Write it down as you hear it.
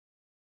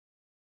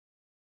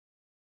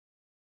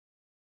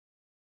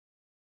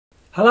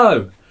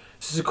Hello,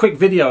 this is a quick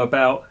video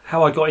about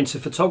how I got into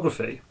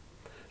photography,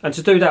 and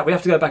to do that we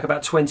have to go back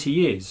about 20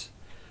 years.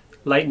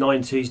 Late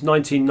 90s,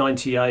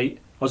 1998,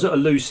 I was at a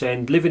loose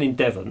end living in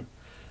Devon,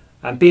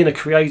 and being a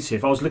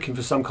creative I was looking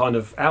for some kind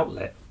of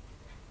outlet.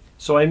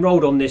 So I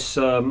enrolled on this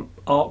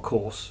art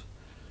course,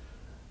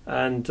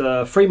 and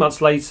 3 months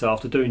later,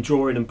 after doing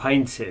drawing and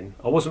painting,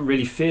 I wasn't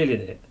really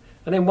feeling it.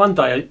 And then one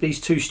day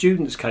these two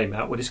students came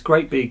out with this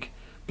great big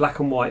black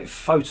and white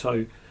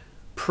photo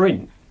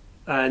print,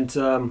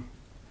 and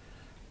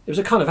it was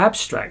a kind of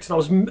abstract, and I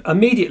was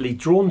immediately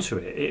drawn to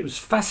it. It was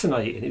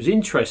fascinating, it was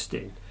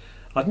interesting.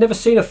 I'd never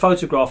seen a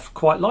photograph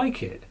quite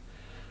like it.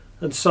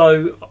 And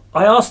so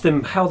I asked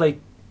them how they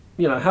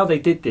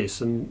did this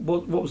and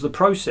what was the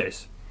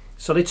process.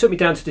 So they took me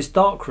down to this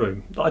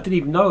darkroom that I didn't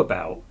even know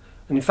about.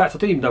 And in fact, I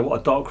didn't even know what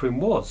a darkroom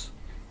was.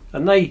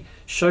 And they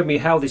showed me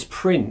how this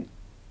print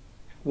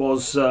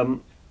was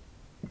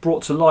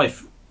brought to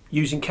life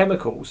using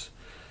chemicals.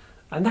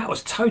 And that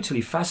was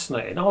totally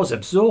fascinating. I was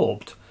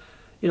absorbed.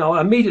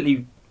 I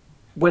immediately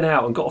went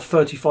out and got a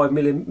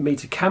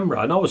 35mm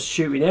camera, and I was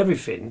shooting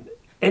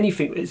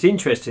anything that's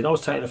interesting. I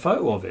was taking a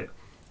photo of it.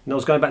 And I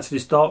was going back to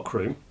this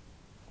darkroom.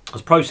 I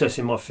was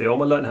processing my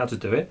film. I learned how to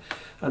do it,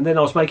 and then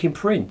I was making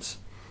prints.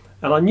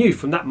 And I knew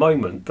from that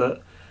moment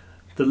that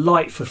the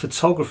light for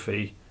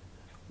photography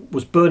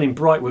was burning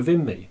bright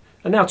within me.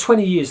 And now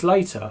 20 years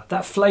later,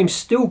 that flame's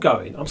still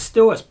going. I'm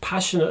still as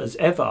passionate as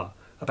ever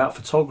about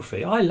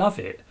photography. I love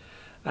it.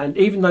 And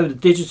even though the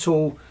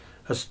digital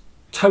has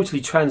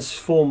totally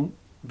transformed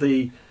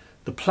the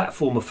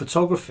platform of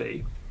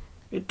photography,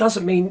 it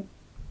doesn't mean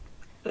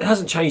it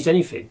hasn't changed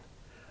anything.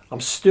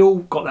 I'm still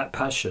got that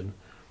passion.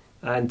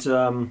 And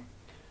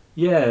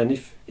yeah, and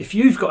if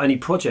you've got any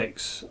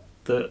projects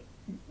that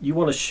you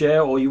want to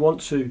share or you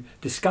want to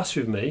discuss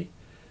with me,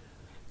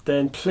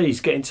 then please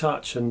get in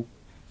touch, and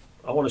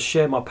I want to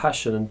share my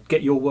passion and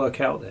get your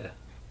work out there.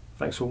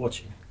 Thanks for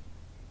watching.